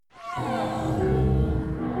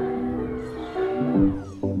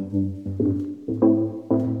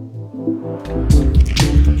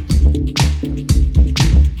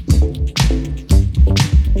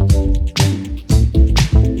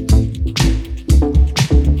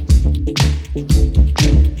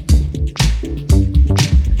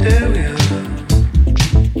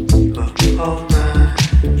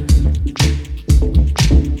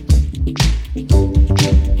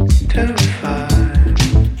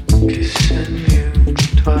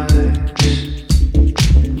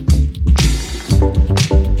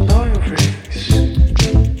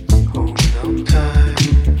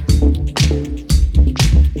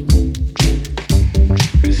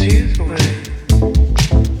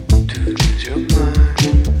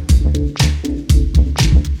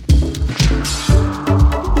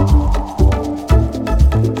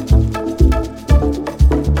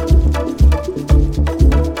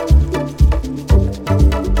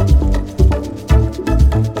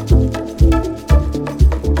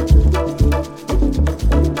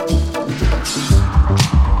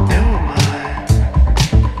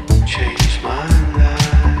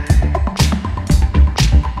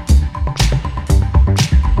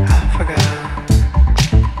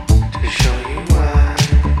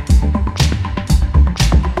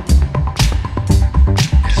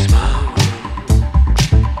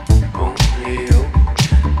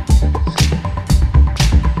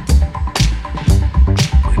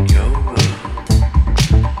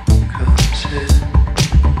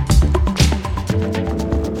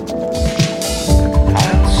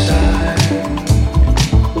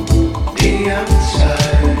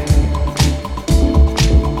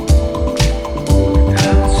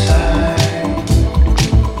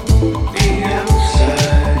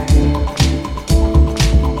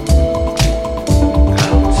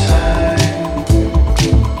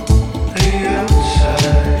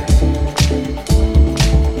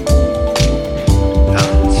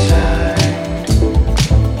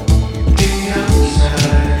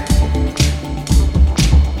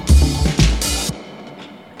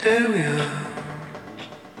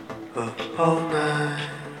up all night,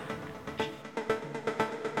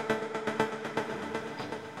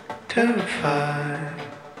 terrified,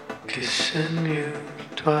 kissing you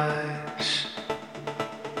twice.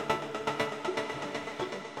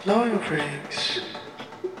 Lawyer freaks,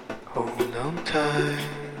 hold on tight,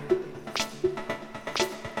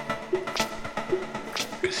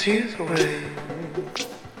 'cause here's a way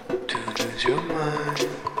to lose your mind.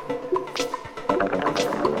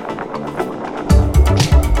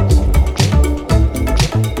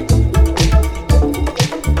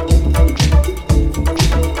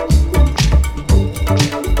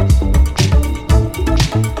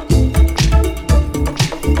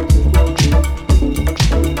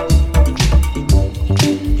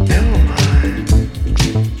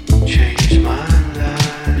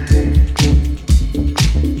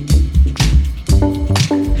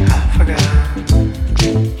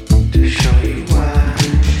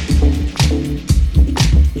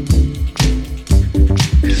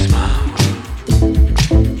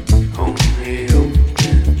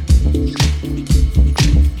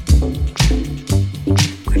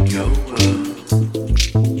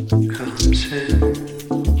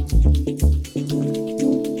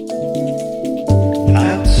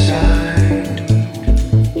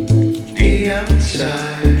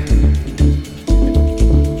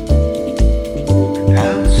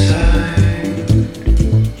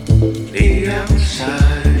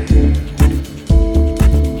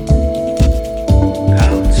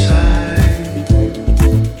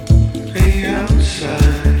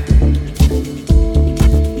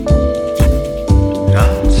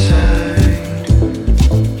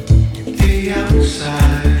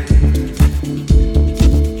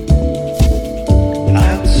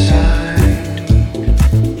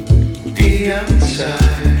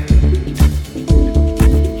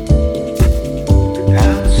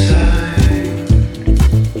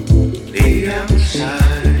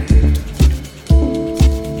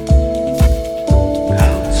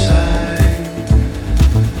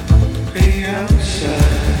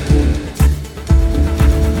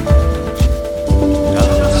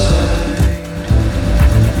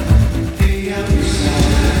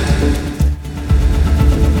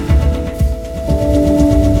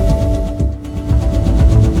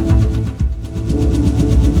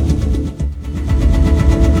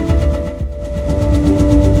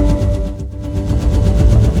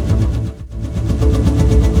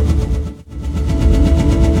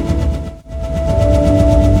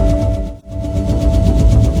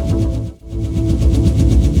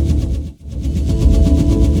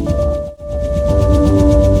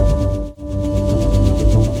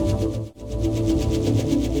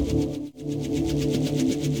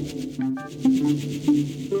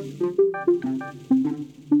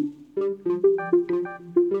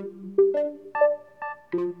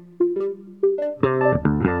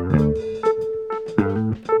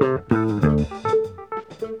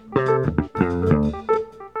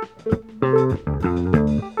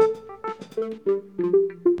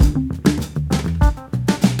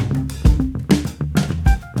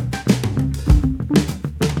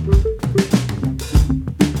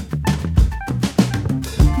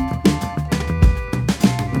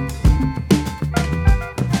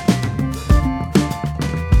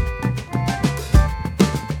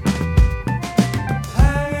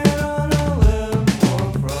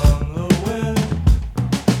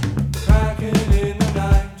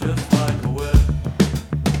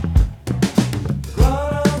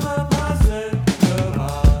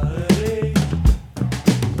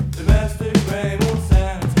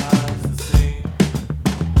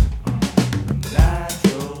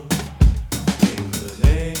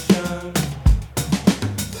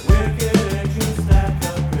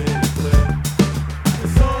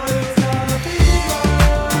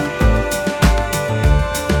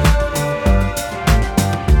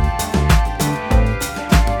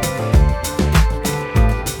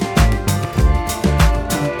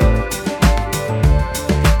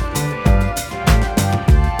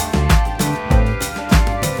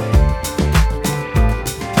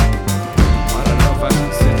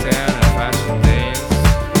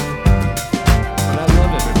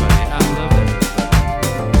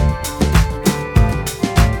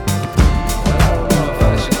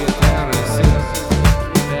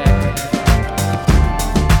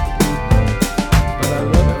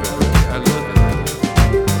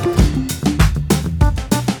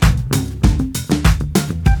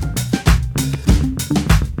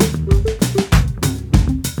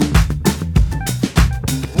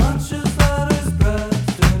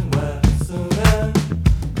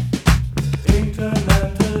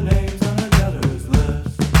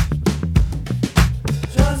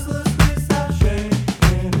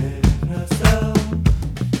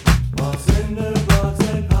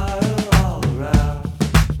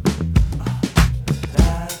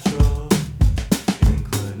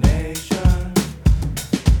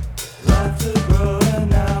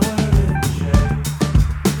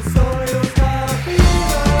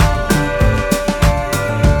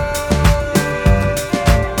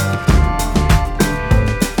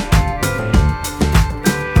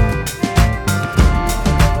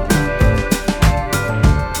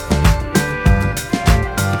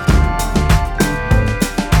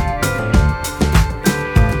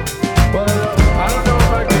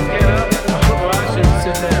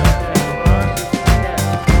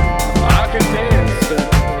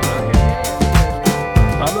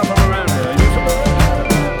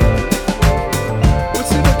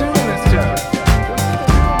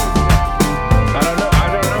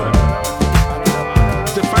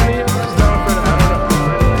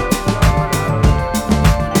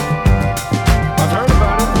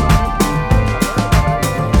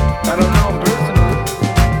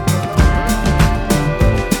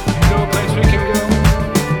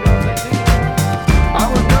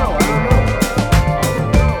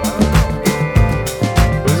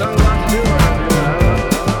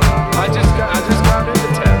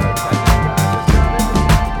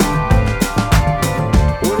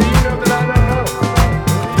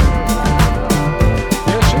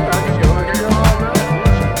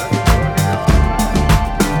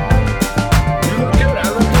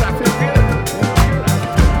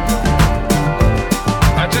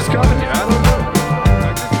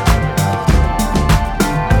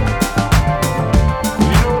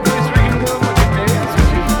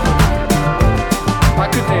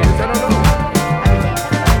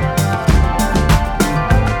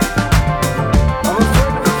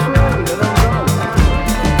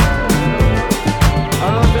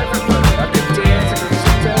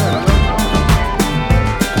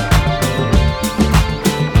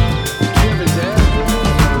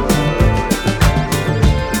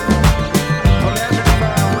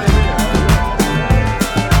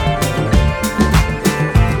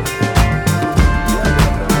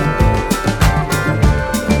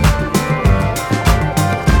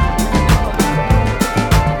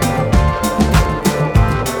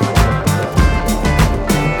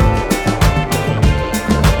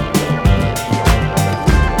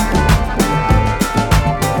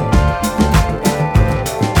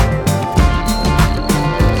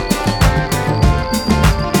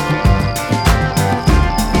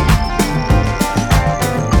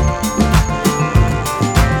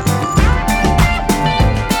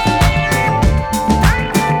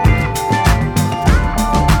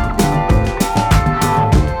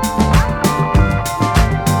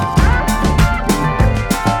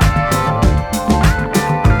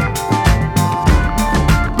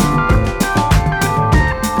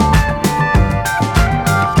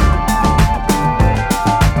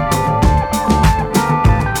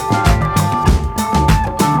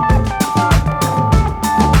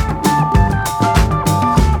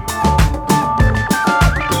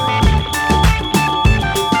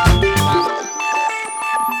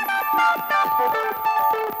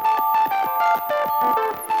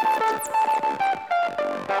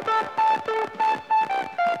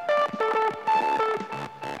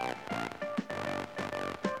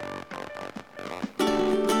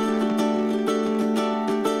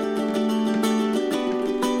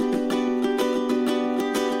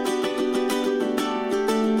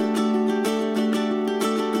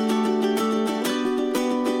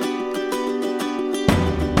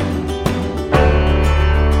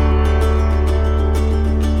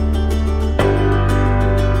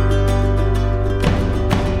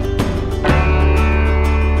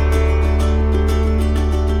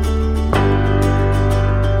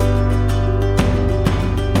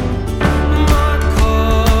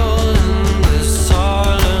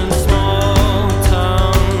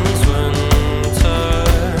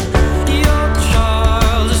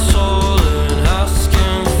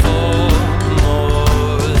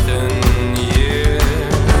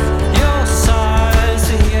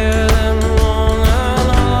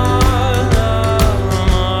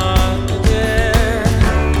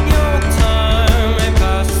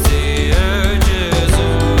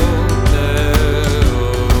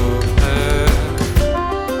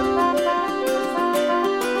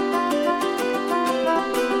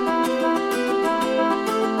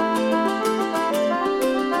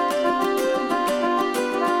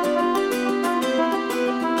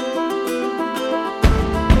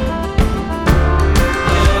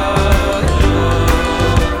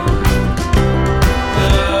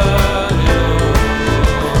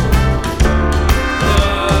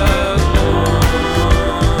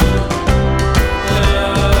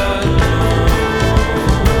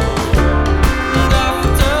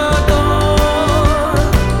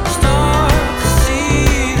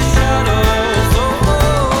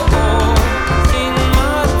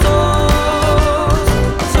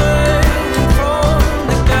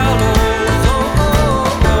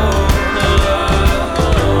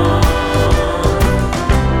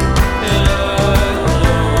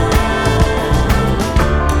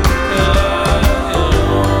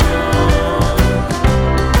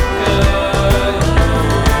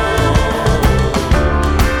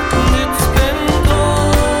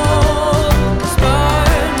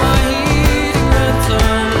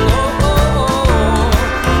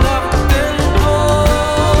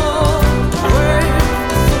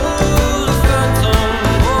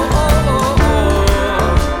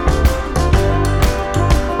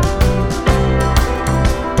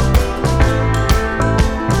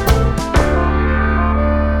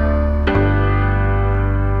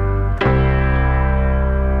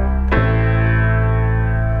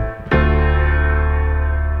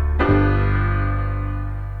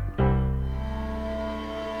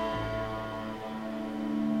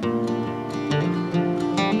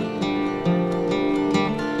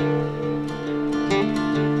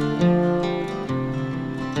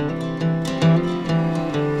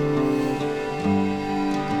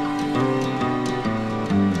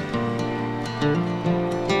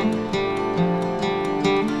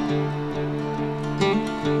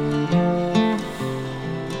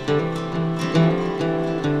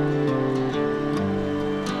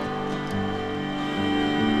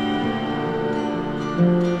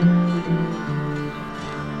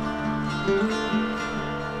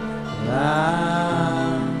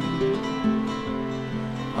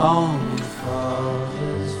 On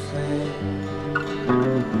Father's face,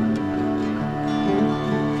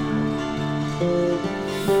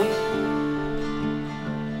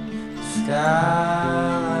 the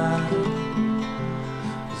sky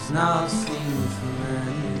is not seen for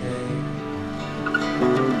many days.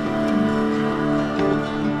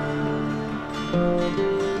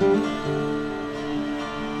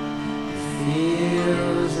 It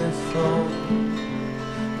feels as though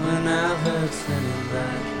we're never turning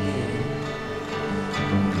back here.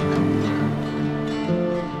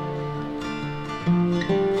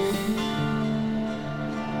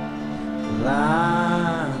 The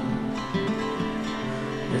line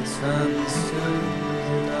returns to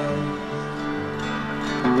the love.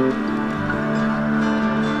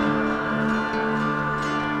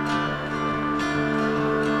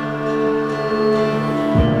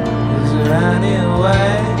 Is there any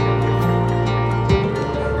way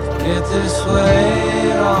to get this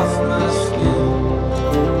weight off my skin?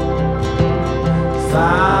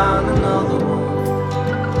 Find another one.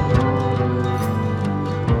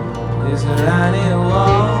 Is there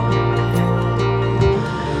anyone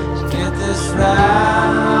to get this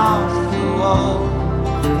right off the wall?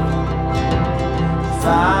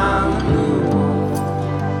 Find a new one.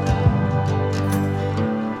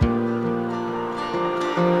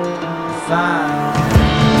 Find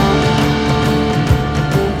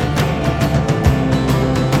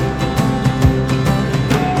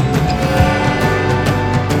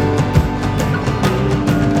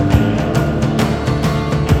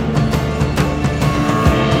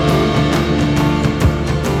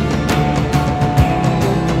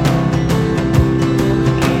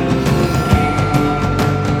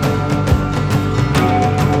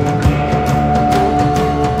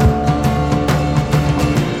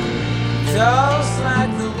just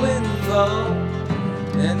like the wind blows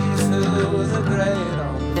into the great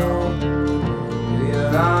unknown.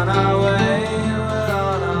 We're on our way, we're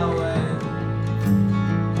on our way.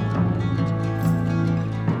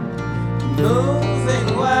 Moving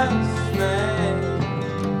west may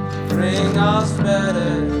bring us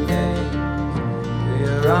better days.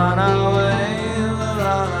 We're on our way, we're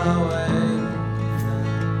on our way.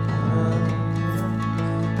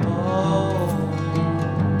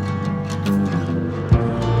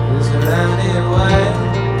 Any way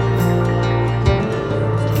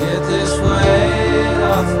to get this weight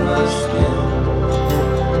off my skin?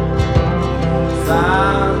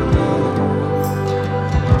 Find another one.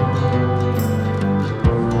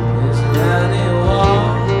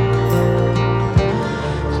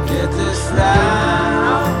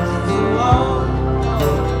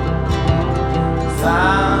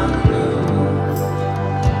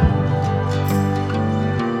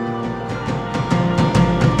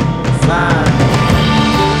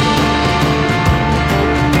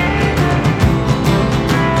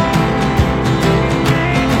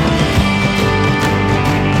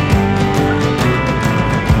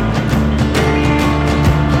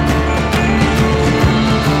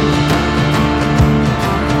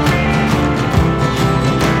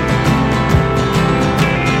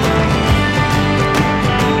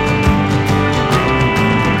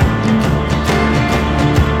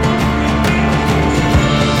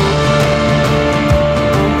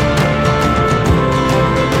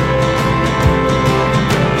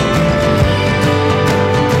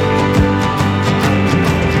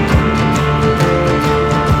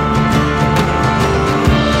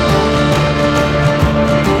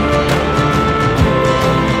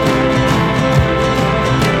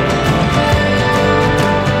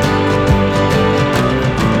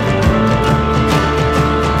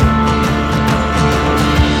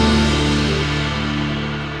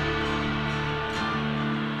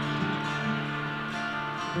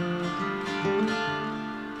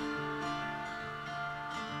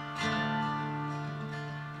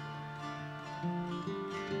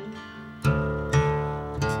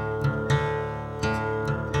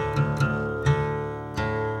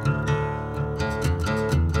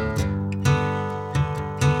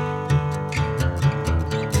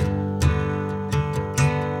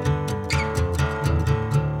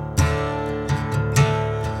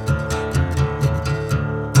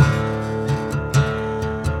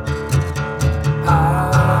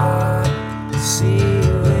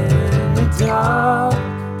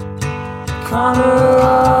 corner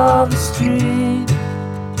of the street,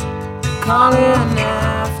 calling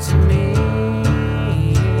after me.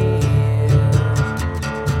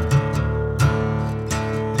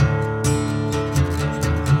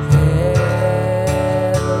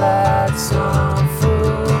 Headlights on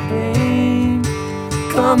full beam,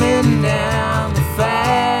 coming down the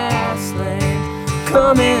fast lane,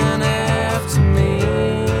 coming after me.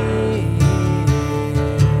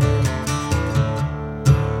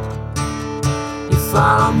 You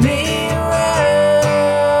follow me around,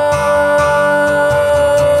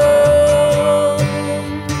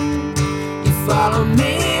 you follow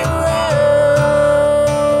me around,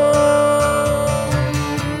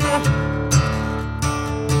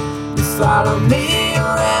 you follow me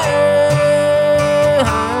around,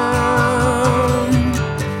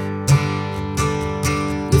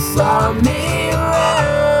 you follow me around,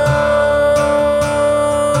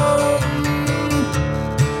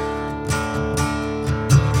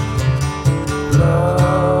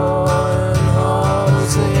 blowing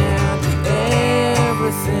holes in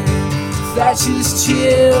everything. That's just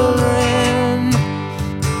children.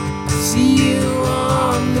 See you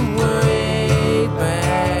on the way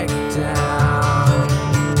back down.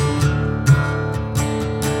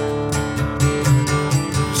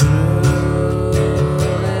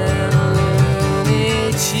 Drooling Looney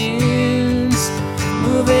Tunes,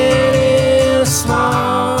 moving in a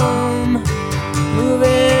swarm,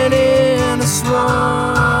 moving in a swarm.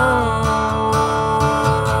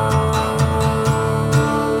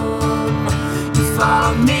 You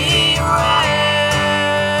follow me around,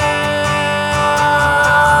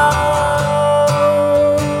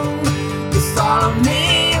 you follow me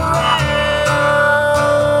around,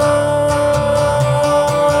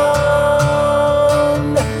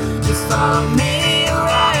 you follow me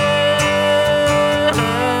around,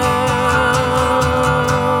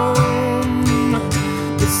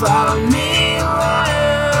 you follow me around.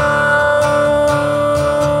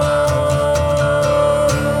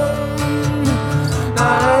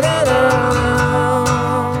 La la la la,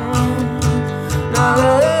 la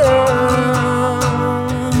la la la,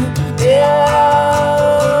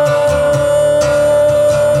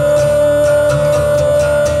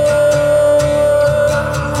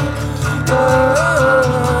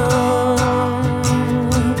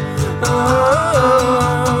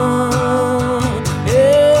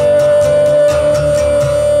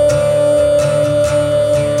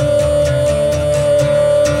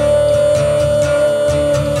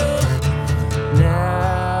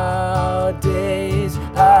 Nowadays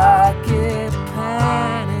I get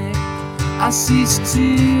panic, I cease to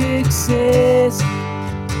exist,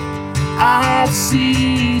 I have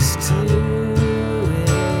ceased to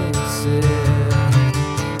exist.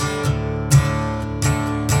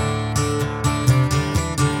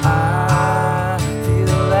 I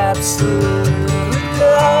feel absolutely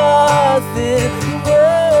nothing. The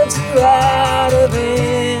words are out of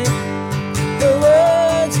it, the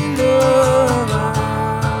words are not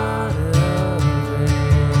out of it.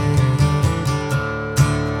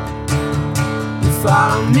 You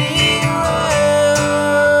follow me around,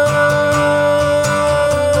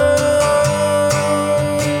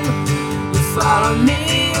 you follow me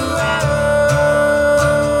around,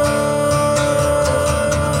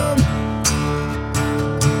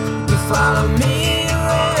 you follow me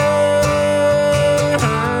around,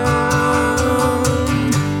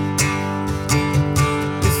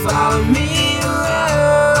 you follow me around.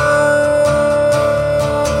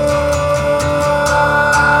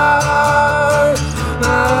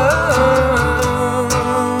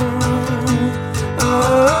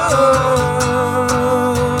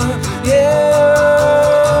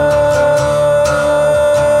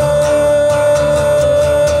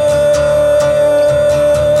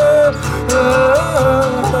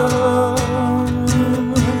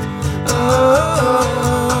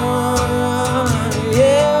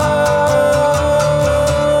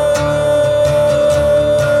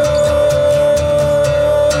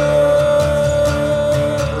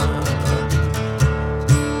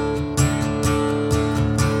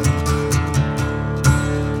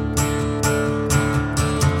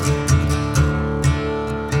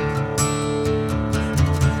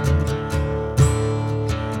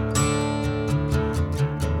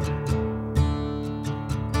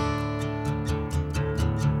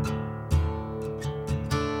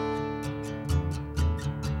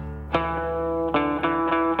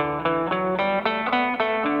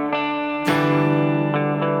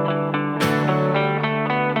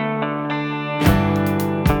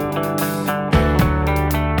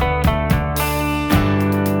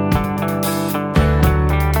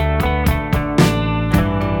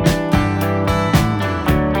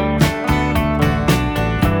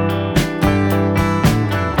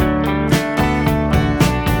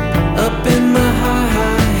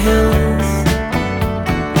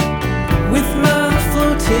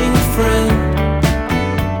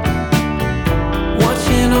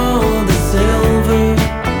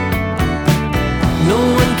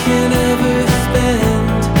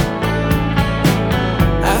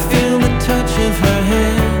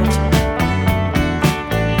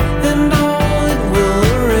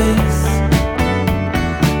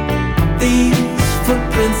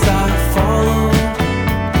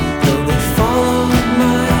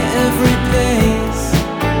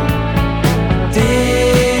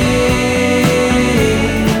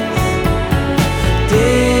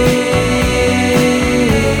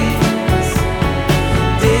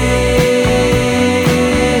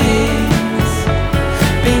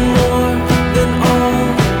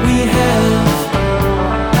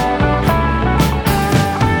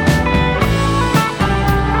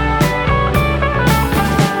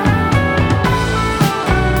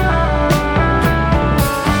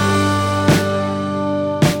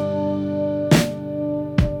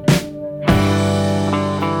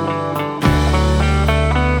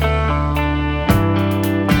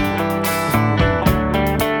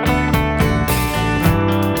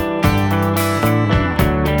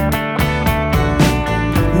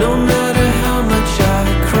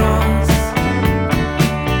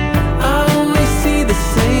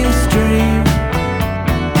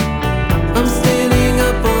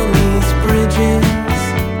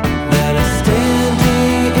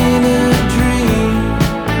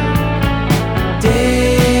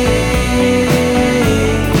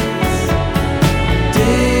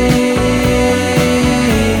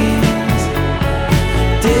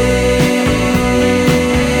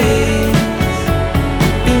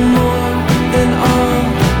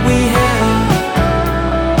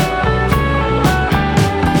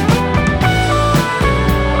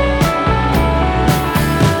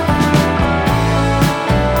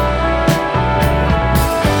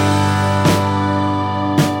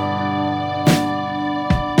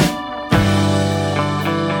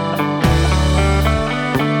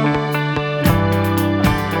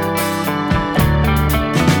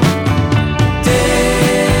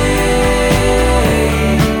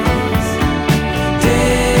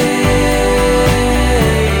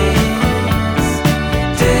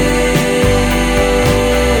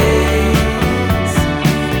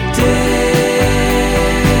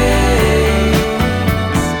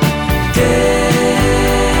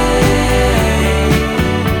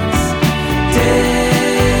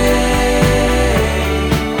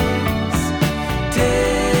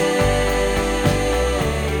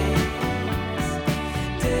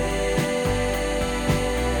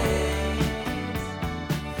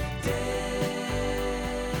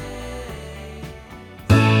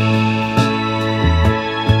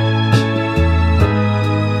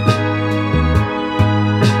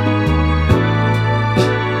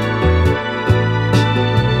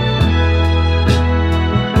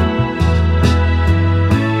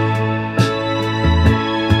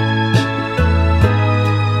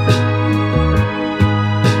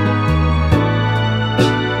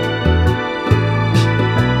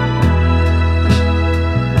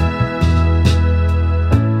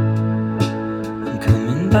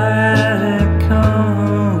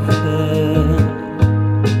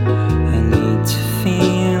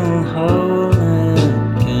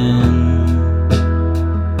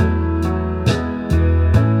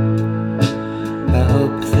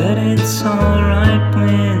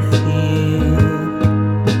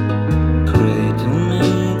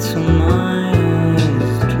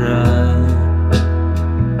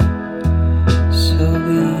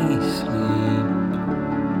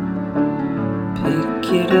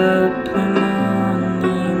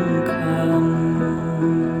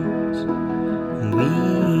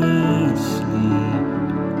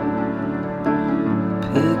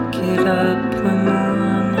 it up when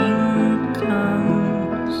morning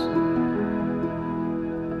comes.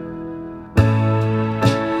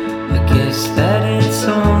 I guess that it's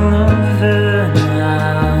all over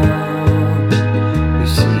now. We've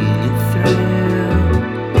seen it through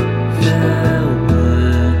the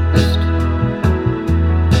worst.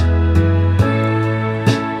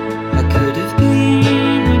 I could have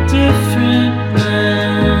been a different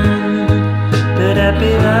man, but I'd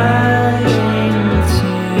be lying to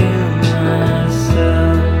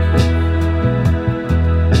myself.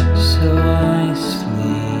 So I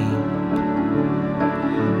sleep,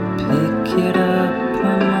 pick it up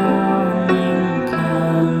when morning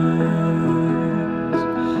comes,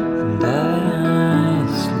 and I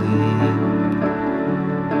sleep,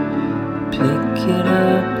 pick it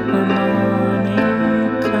up when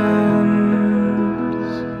morning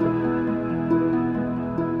comes.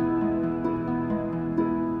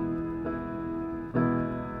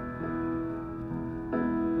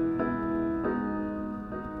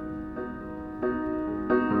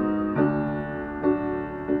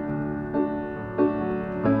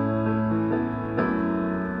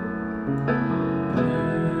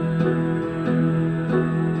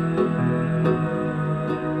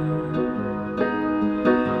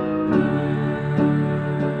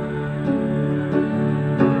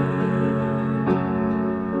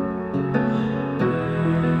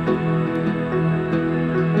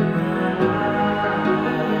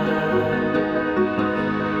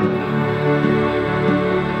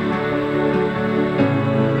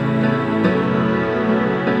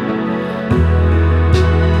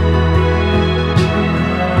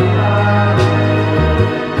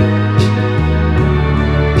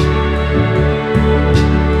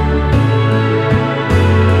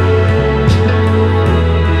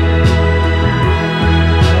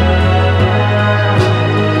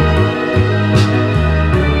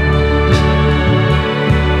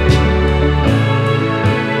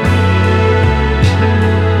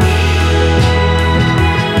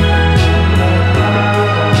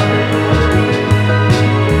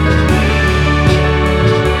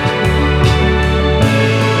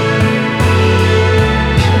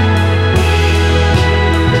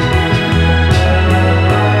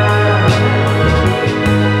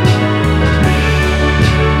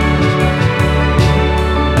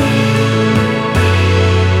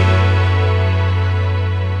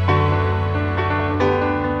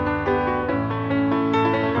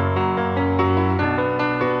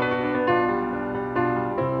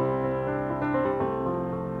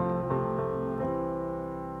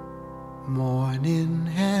 Morning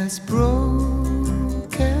has broken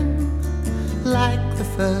like the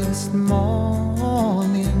first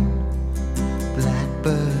morning.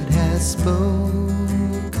 Blackbird has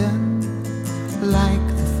spoken like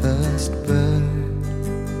the first bird.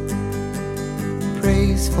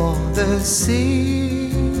 Praise for the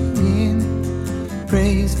singing,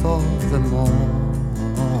 praise for the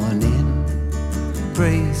morning,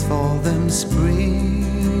 praise for them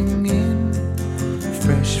springing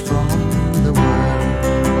fresh from the world.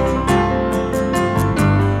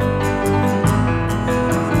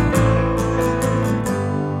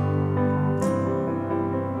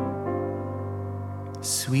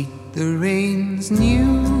 Sweet the rain's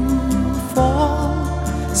new fall,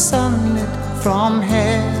 sunlit from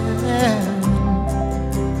heaven,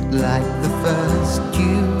 like the first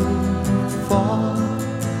dew fall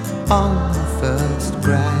on the first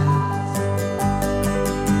grass.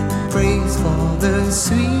 Praise for the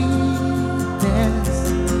sweetness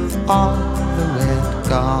of the wet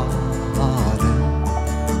garden,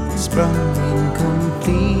 sprung in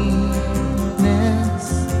completeness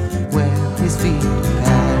where his feet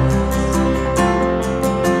pass.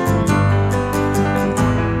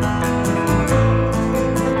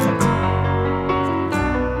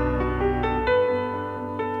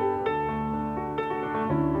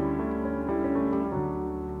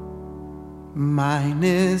 Mine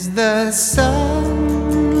is the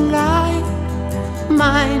sunlight,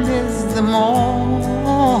 mine is the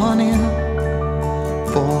morning,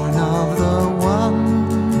 born of the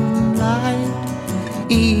one light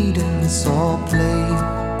Eden saw play.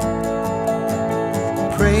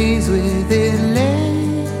 Praise with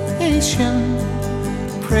elation,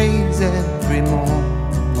 praise every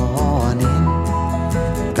morning,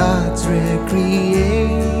 God's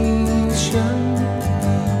recreation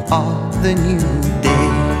of the new day.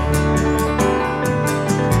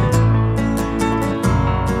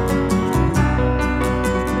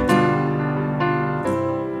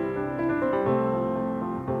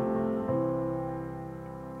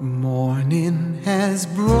 Morning has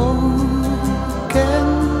broken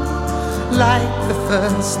like the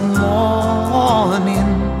first last morning,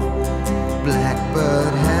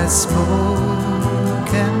 blackbird has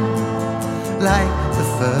spoken like the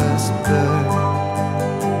first bird.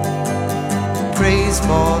 Praise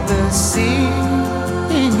for the singing,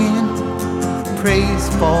 praise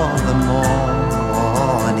for the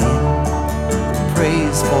morning,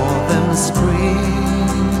 praise for them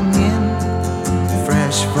springing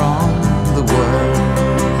fresh from the world.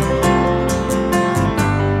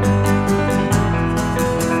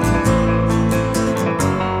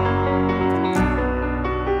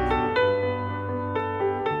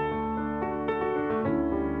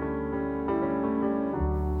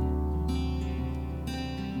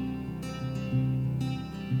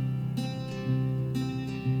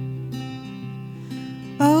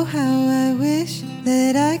 Oh, how I wish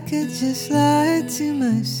that I could just lie to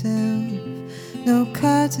myself. No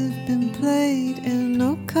cards have been played and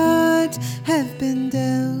no cards have been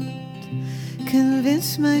dealt.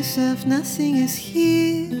 Convince myself nothing is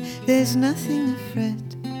here, there's nothing to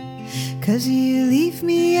fret. 'Cause you leave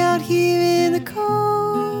me out here in the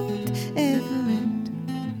cold Everett.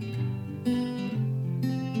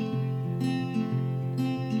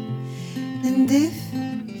 And if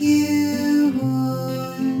you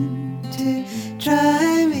want to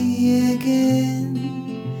try me again,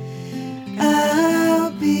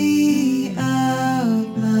 I'll be out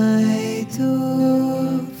my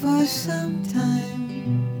door for some time.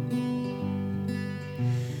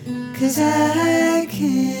 'Cause I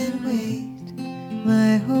can't wait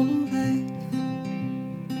my whole life.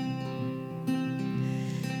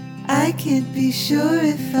 I can't be sure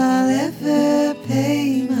if I'll ever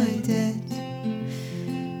pay my debt.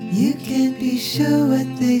 You can't be sure what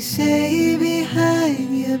they say behind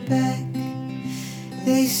your back.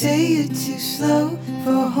 They say you're too slow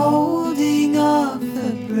for holding off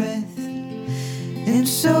a breath, and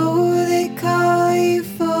so they call you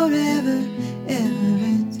forever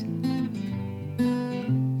Everett.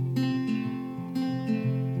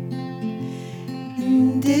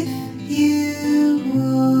 And if you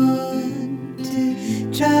want to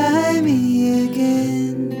try me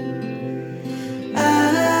again,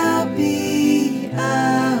 I'll be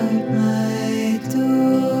out my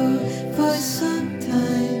door for some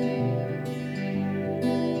time.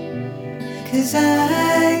 'Cause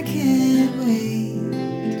I can't wait.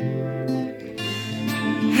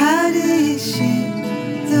 How do you shoot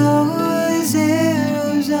those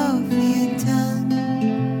arrows off your tongue?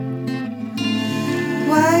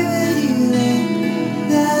 Why would you let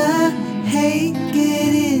the hate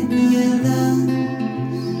get in your lungs?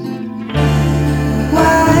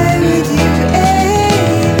 Why would you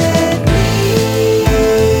aim at me?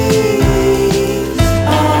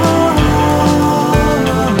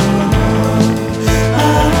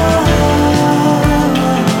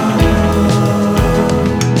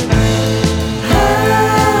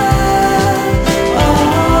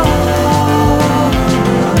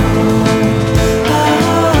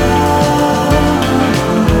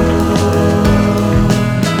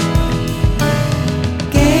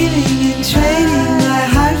 Gaming and trading my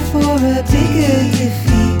heart for a bigger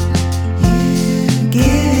defeat. You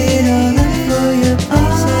give it all up for your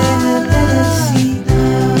place and a better seat.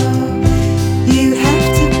 You have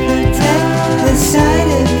to protect the side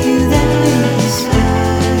of you that makes you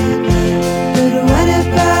slide. But what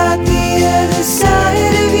about the other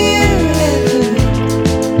side of you, Everett?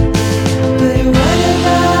 But what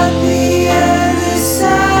about the other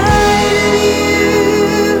side of you,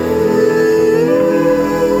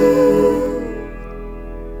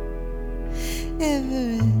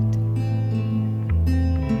 Everett?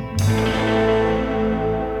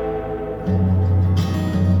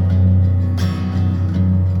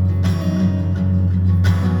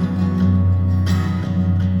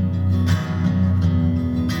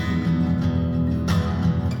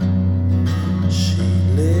 She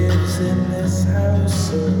lives in this house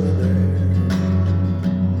over there,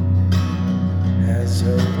 has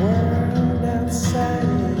her world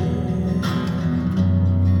outside it,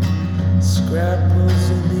 scrabbles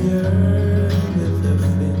in the earth with her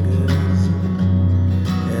fingers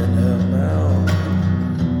and her mouth.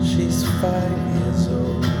 She's 5 years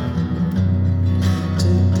old.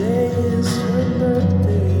 Today is her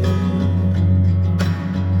birthday.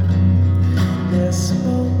 They're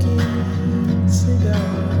smoking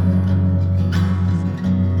cigars.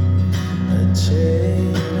 A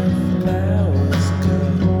chain of flowers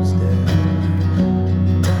comes down.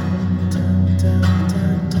 Dun, dun, dun,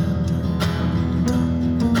 dun, dun, dun, dun,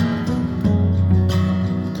 dun.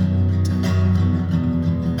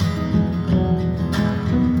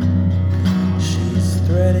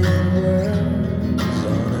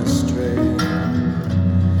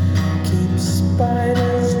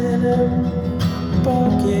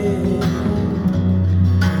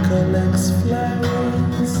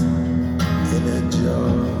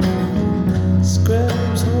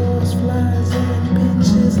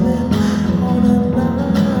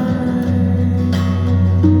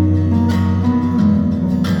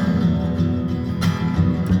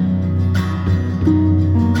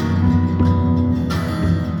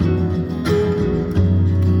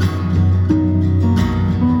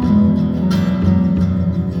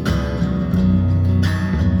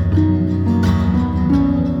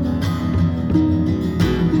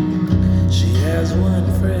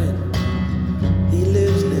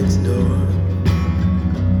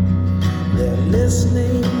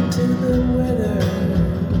 listening to the weather,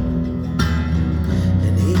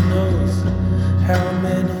 and he knows how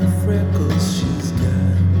many freckles she's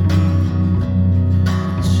got.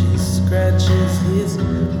 She scratches his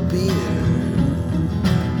beard.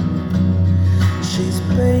 She's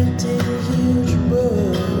painting huge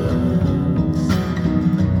bugs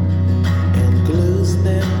and glues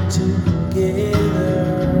them together.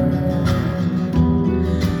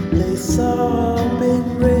 They saw a big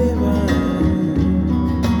raven.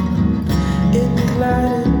 It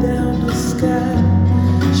glided down the sky.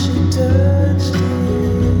 She touched it.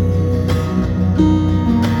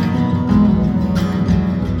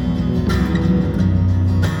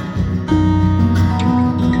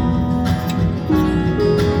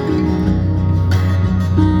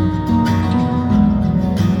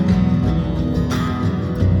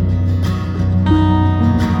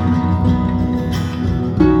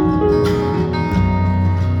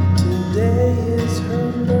 Today is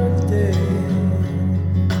her birthday.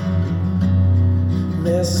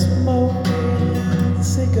 They're smoking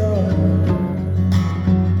cigars.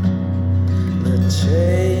 The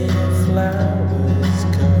chain of flowers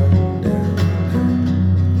come down.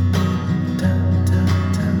 Down, down,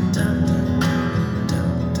 down, down, down,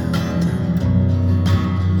 down, down,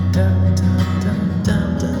 down, down, down, down, down,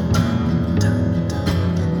 down, down,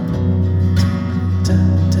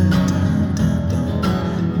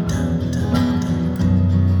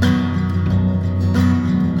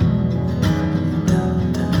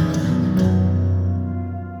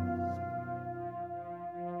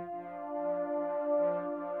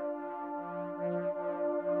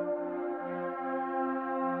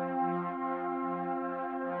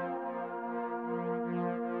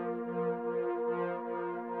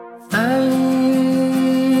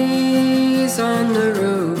 Eyes on the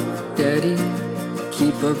road, Daddy,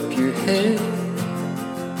 keep up your head.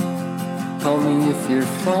 Call me if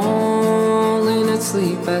you're falling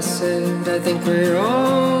asleep, I said. I think we're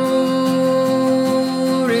already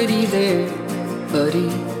there, buddy.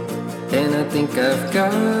 And I think I've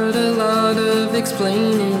got a lot of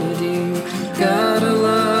explaining to do. Got a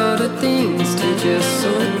lot of things to just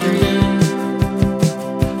sort through.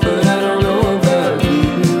 But I don't know about you.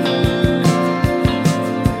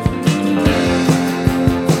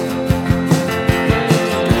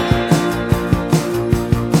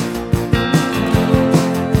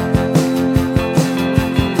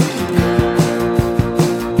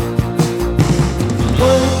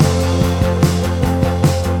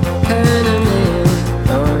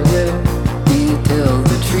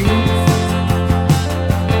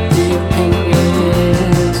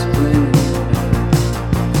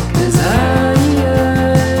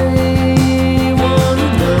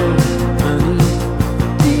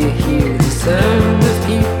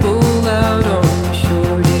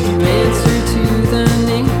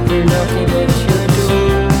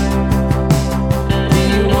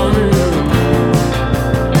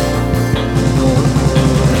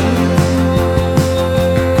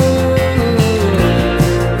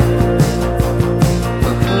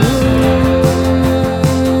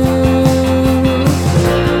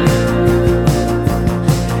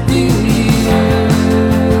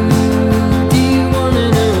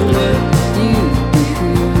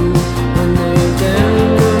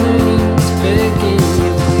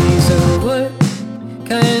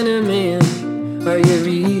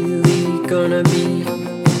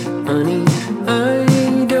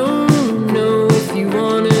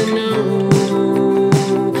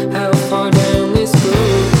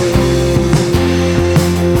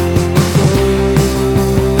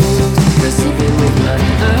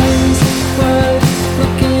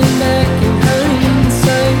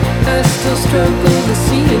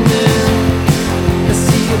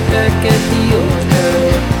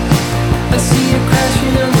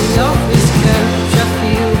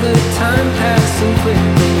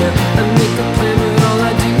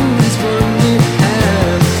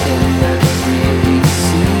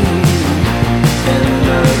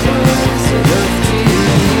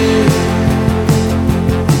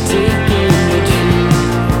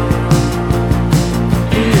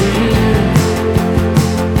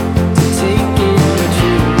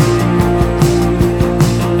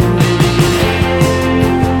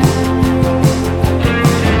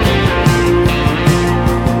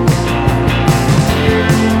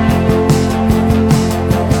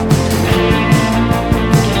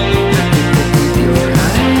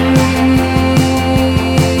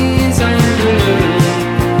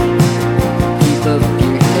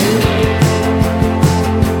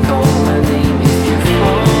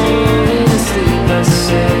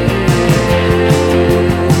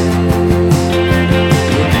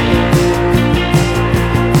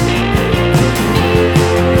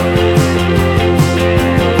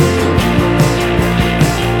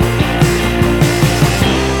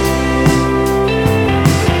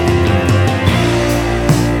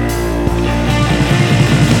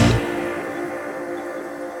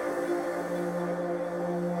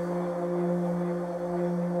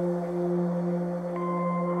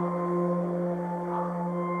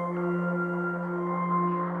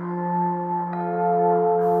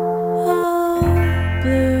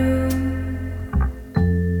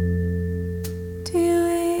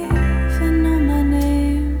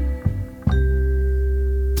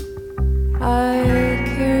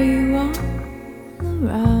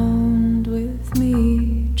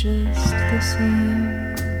 just the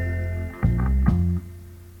same.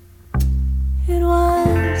 It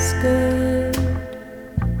was good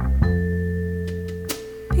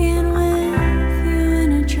being with you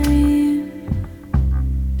in a dream,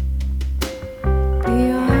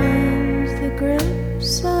 beyond the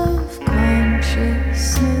grips of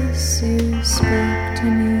consciousness. You spoke to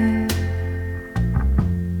me.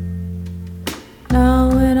 Now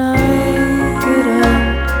when I get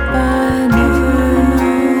up, I never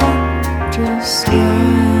know just where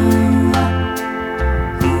I am.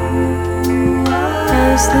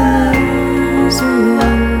 As the news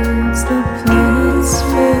eludes, the planet's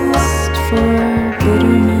fixed for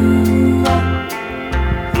bitter moon.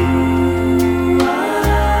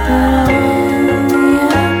 And on the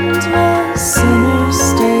endless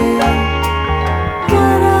interstate,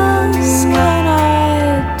 what else can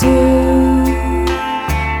I do?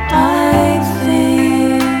 I think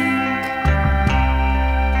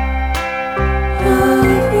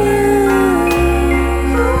of you.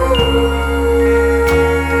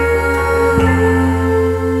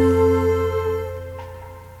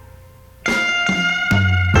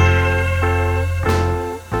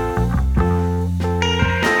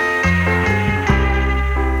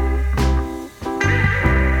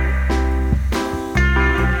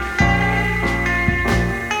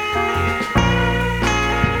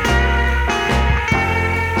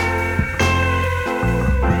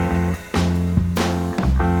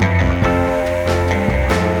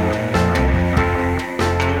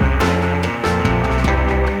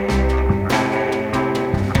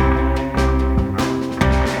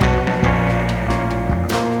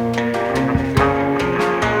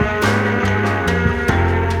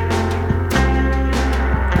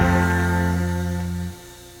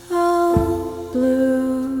 Oh,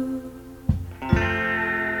 blue.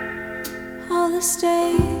 All the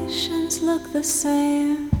stations look the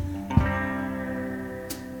same.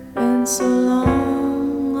 Been so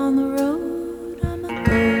long on the road, I'm a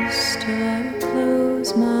ghost till I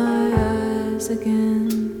close my eyes again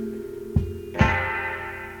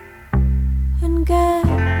and get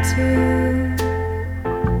to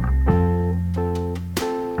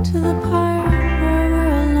the part where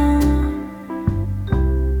we're alone.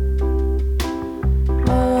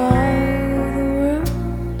 While the world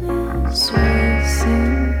is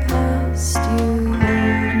racing past, you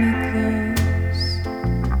hold me close.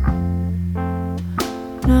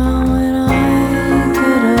 Now when I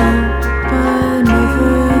get up, I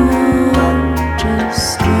never know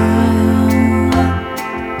just where I am.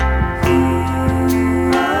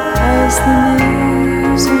 As the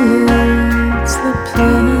news eludes, the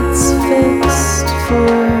planet's fixed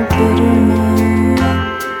for bitter moon.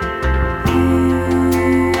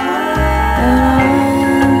 And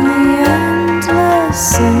on the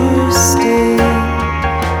endless interstate,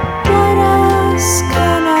 what else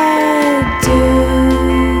can I do?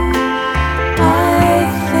 I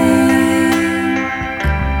think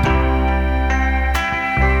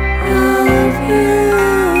of you.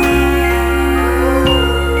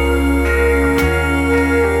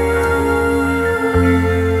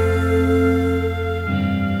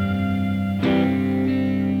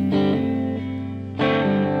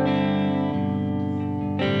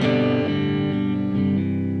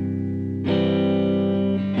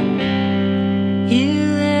 You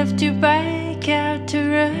left your bike out to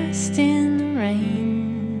rust in the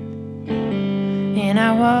rain, and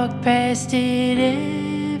I walk past it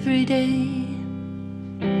every day.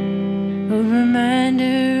 A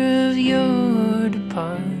reminder of your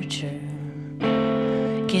departure.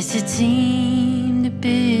 Guess it seemed a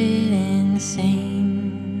bit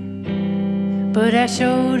insane, but I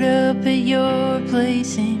showed up at your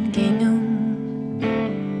place in Gingham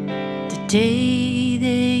the day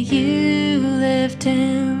that you left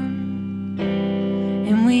town,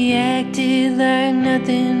 and we acted like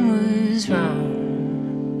nothing was wrong.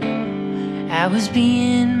 I was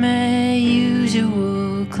being my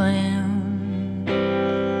usual clown.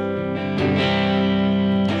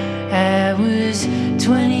 I was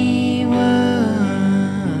 21.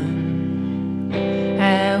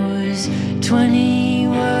 I was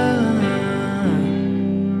 21.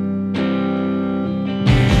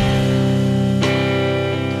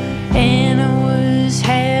 And I was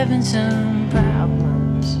having some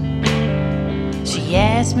problems. She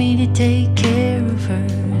asked me to take care of her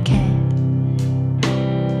cat.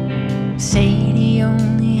 Sadie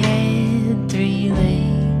only had 3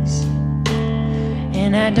 legs,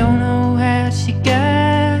 and I don't know how she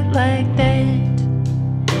got like that,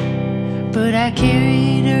 but I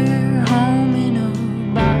carried her home in a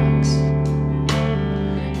box,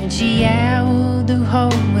 and she owled the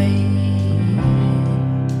whole way.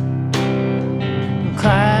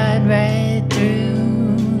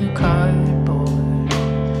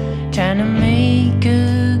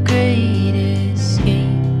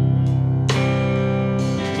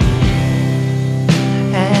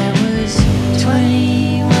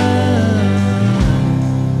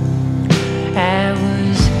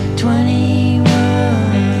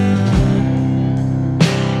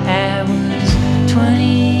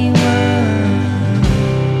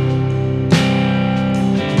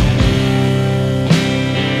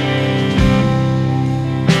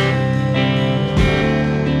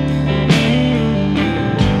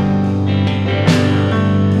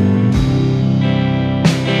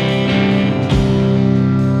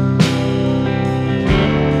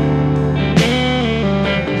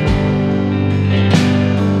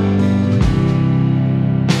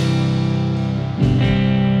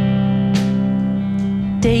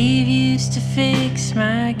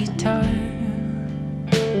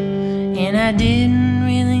 and I didn't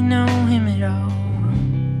really know him at all.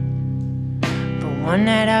 But one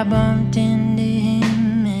night I bumped into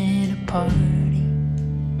him at a party,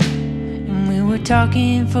 and we were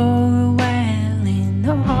talking for a while in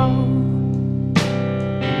the hall.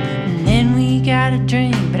 And then we got a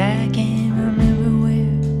drink, but I can't remember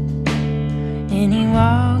where. And he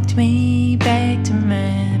walked me back to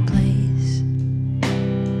my place,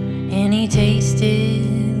 and he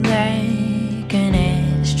tasted like an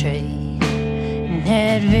ashtray and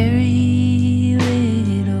had very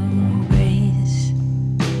little grace.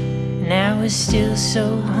 And I was still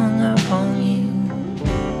so hung up on you,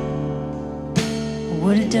 I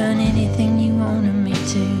would have done anything you wanted me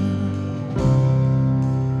to.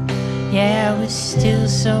 Yeah, I was still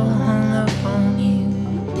so hung up on you,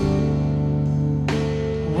 I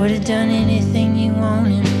would have done anything you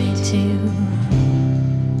wanted me to.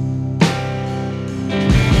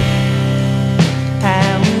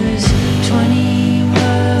 I was 21.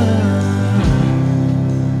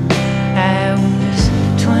 I was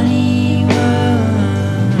 21.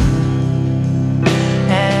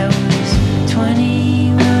 I was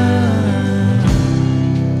 21.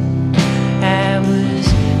 I was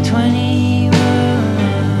 21.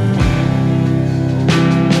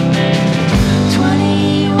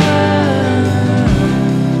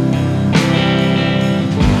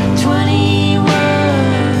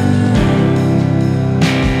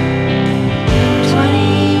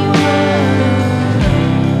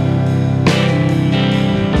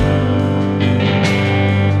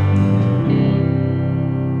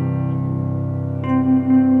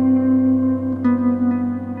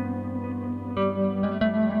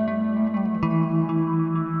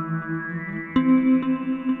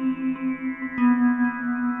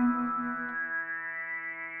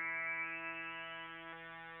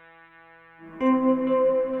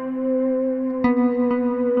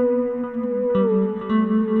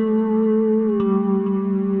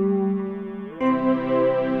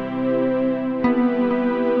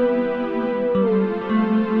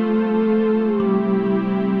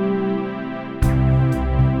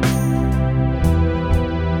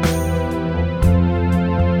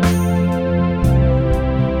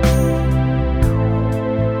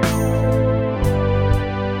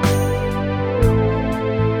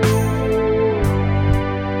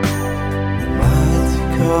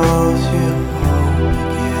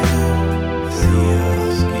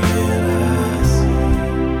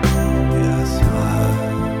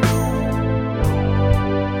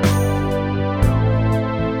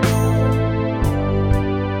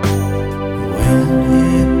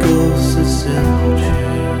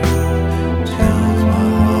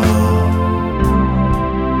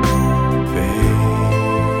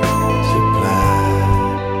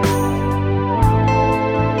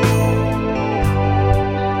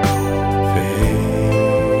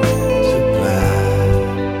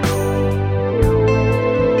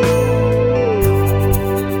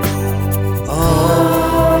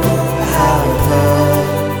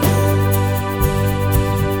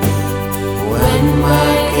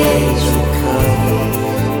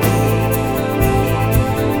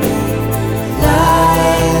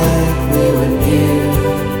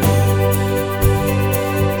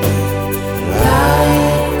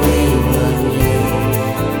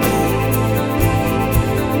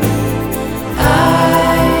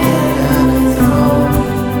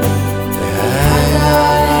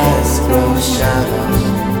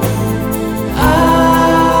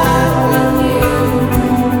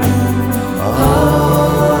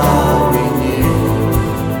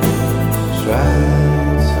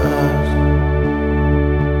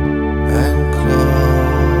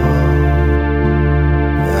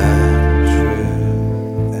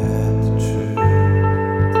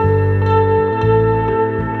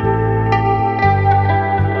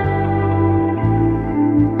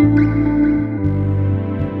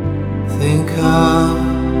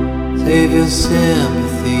 Save your sin